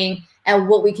changing and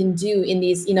what we can do in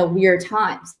these, weird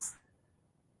times?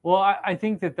 Well, I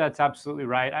think that that's absolutely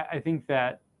right. I think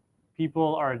that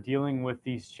people are dealing with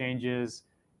these changes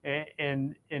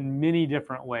in many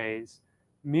different ways.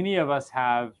 Many of us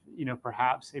have,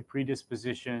 perhaps a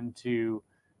predisposition to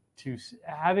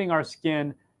having our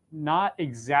skin not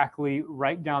exactly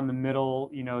right down the middle,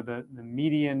 the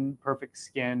median perfect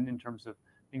skin in terms of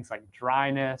things like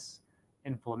dryness,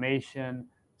 inflammation,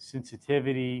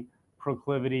 sensitivity,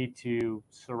 proclivity to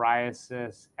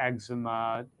psoriasis,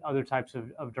 eczema, other types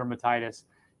of dermatitis.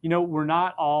 We're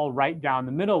not all right down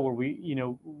the middle, where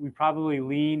we probably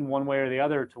lean one way or the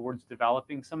other towards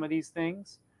developing some of these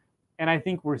things. And I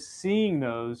think we're seeing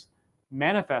those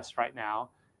manifest right now.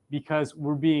 because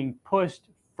we're being pushed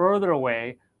further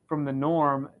away from the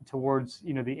norm towards,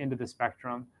 the end of the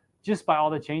spectrum, just by all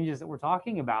the changes that we're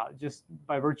talking about, just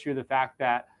by virtue of the fact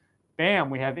that, bam,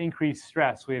 we have increased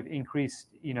stress, we have increased,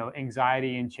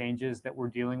 anxiety and changes that we're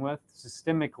dealing with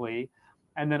systemically.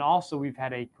 And then also we've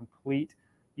had a complete,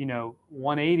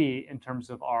 180 in terms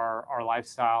of our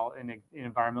lifestyle and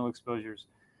environmental exposures.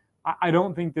 I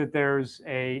don't think that there's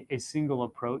a single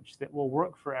approach that will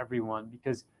work for everyone,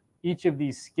 because each of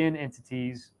these skin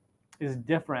entities is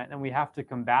different and we have to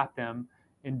combat them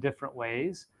in different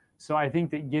ways. So I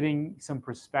think that getting some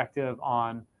perspective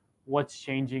on what's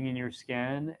changing in your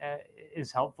skin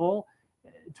is helpful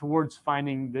towards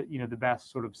finding the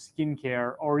best sort of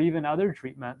skincare or even other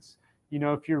treatments.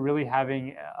 If you're really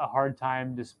having a hard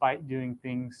time despite doing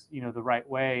things, the right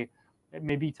way, it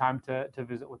may be time to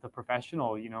visit with a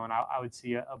professional, and I would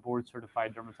see a board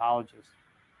certified dermatologist.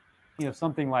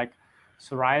 Something like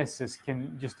psoriasis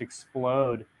can just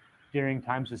explode during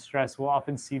times of stress. We'll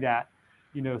often see that,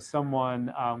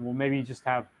 someone will maybe just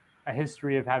have a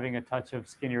history of having a touch of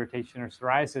skin irritation or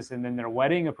psoriasis, and then their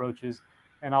wedding approaches,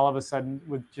 and all of a sudden,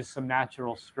 with just some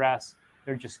natural stress,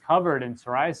 they're just covered in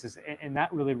psoriasis. And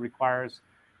that really requires,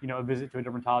 a visit to a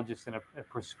dermatologist and a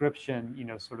prescription,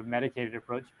 sort of medicated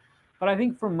approach. But I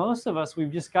think for most of us,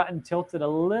 we've just gotten tilted a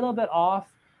little bit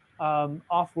off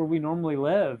where we normally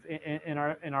live,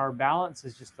 and our balance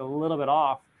is just a little bit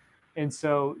off. And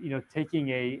so,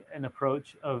 taking an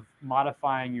approach of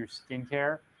modifying your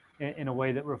skincare in a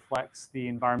way that reflects the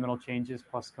environmental changes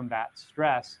plus combat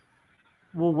stress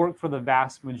will work for the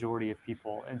vast majority of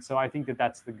people. And so I think that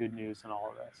that's the good news in all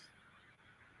of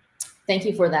this. Thank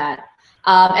you for that.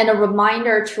 And a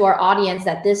reminder to our audience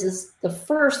that this is the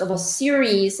first of a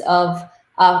series of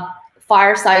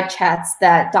fireside chats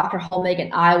that Dr. Hollmig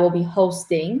and I will be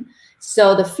hosting.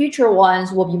 So the future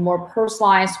ones will be more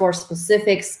personalized for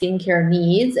specific skincare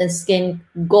needs and skin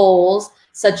goals,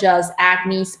 such as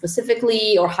acne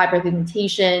specifically, or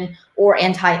hyperpigmentation, or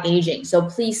anti-aging. So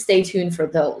please stay tuned for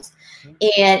those.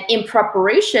 And in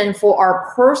preparation for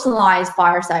our personalized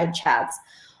fireside chats,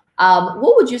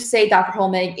 what would you say, Dr.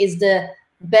 Hollmig, is the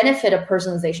benefit of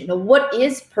personalization? Now, what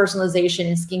is personalization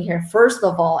in skincare, first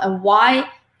of all, and why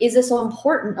is it so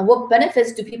important? And what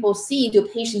benefits do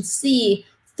patients see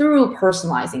through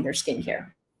personalizing their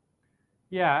skincare?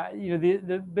 Yeah,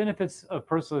 the benefits of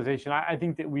personalization, I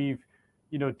think that we've,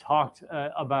 talked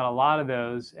about a lot of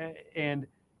those, and,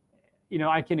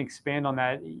 I can expand on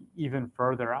that even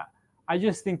further. I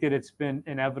just think that it's been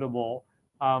inevitable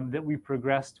that we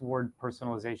progress toward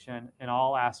personalization in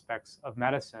all aspects of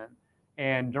medicine,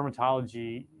 and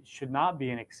dermatology should not be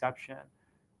an exception.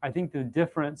 I think the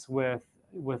difference with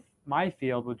my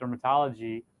field, with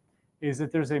dermatology, is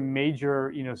that there's a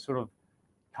major, sort of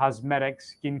cosmetic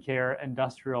skincare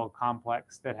industrial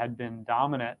complex that had been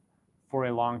dominant for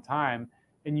a long time,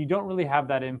 and you don't really have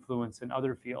that influence in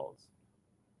other fields.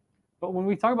 But when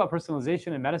we talk about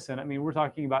personalization in medicine, I mean, we're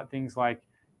talking about things like,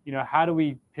 how do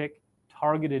we pick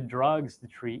targeted drugs to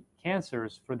treat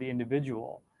cancers for the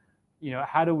individual?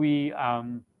 How do we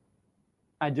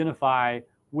identify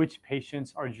which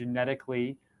patients are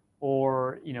genetically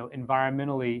or,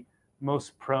 environmentally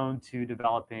most prone to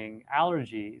developing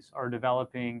allergies, or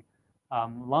developing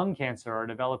lung cancer, or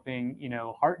developing,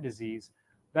 heart disease?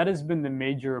 That has been the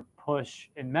major push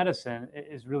in medicine,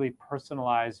 is really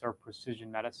personalized or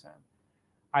precision medicine.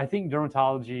 I think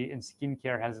dermatology and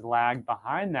skincare has lagged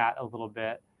behind that a little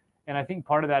bit. And I think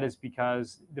part of that is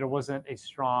because there wasn't a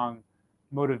strong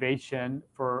motivation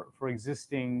for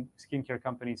existing skincare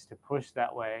companies to push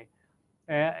that way.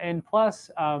 And plus,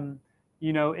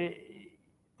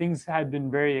 things had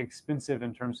been very expensive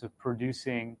in terms of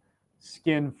producing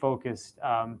skin-focused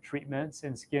treatments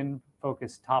and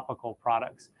skin-focused topical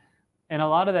products. And a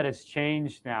lot of that has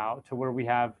changed now to where we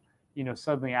have,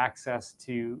 suddenly access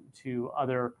to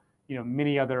other,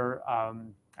 many other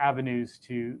avenues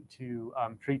to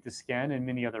treat the skin, and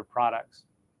many other products.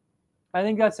 I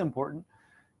think that's important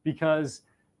because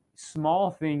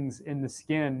small things in the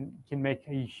skin can make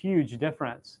a huge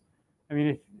difference. I mean,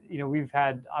 if we've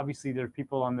had, obviously there are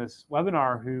people on this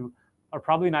webinar who are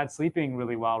probably not sleeping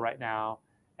really well right now,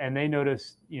 and they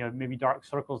notice, maybe dark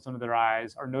circles under their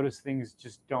eyes, or notice things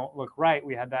just don't look right.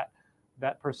 We had that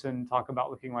person talk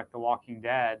about looking like The Walking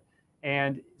Dead.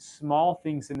 And small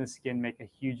things in the skin make a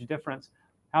huge difference.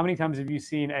 How many times have you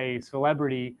seen a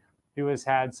celebrity who has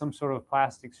had some sort of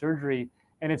plastic surgery,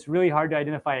 and it's really hard to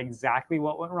identify exactly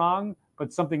what went wrong,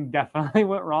 but something definitely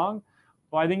went wrong?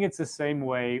 Well, I think it's the same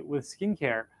way with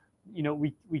skincare.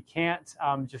 We can't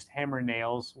just hammer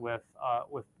nails with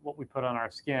what we put on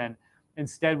our skin.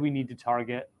 Instead, we need to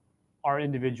target our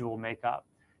individual makeup.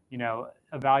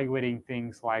 evaluating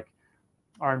things like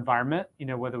our environment,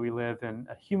 whether we live in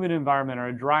a humid environment or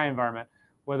a dry environment,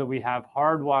 whether we have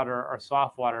hard water or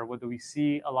soft water, whether we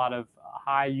see a lot of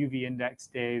high UV index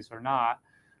days or not,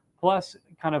 plus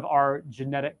kind of our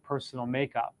genetic personal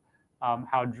makeup,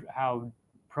 how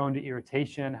prone to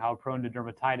irritation, how prone to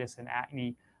dermatitis and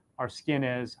acne our skin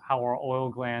is, how our oil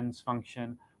glands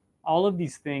function. All of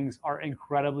these things are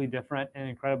incredibly different and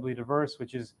incredibly diverse,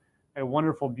 which is a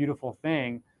wonderful, beautiful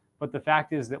thing. But the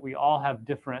fact is that we all have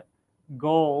different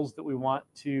goals that we want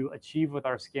to achieve with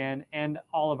our skin, and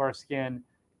all of our skin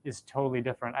is totally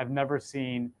different. I've never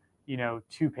seen,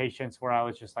 two patients where I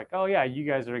was just like, oh yeah, you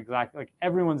guys are exactly like,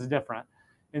 everyone's different.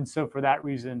 And so for that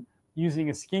reason, using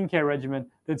a skincare regimen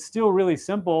that's still really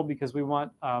simple, because we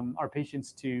want our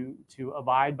patients to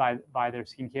abide by their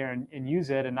skincare and use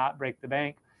it and not break the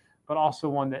bank, but also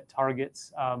one that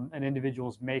targets an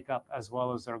individual's makeup as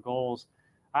well as their goals.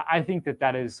 I think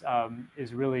that is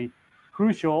really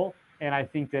crucial. And I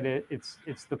think that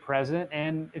it's the present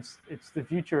and it's the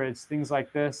future. It's things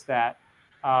like this that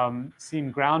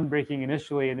seem groundbreaking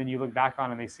initially, and then you look back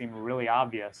on and they seem really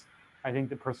obvious. I think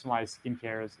that personalized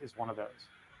skincare is one of those.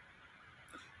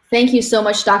 Thank you so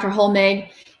much, Dr.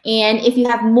 Hollmig. And if you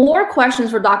have more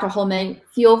questions for Dr. Hollmig,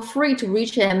 feel free to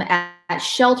reach him at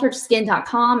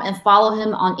shelteredskin.com and follow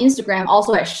him on Instagram,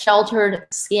 also at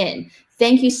shelteredskin.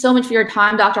 Thank you so much for your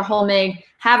time, Dr. Hollmig.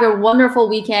 Have a wonderful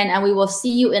weekend, and we will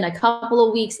see you in a couple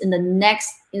of weeks in the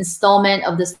next installment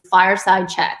of this Fireside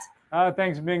Chat.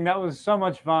 Thanks, Bing. That was so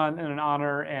much fun and an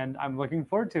honor, and I'm looking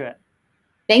forward to it.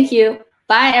 Thank you.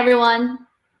 Bye, everyone.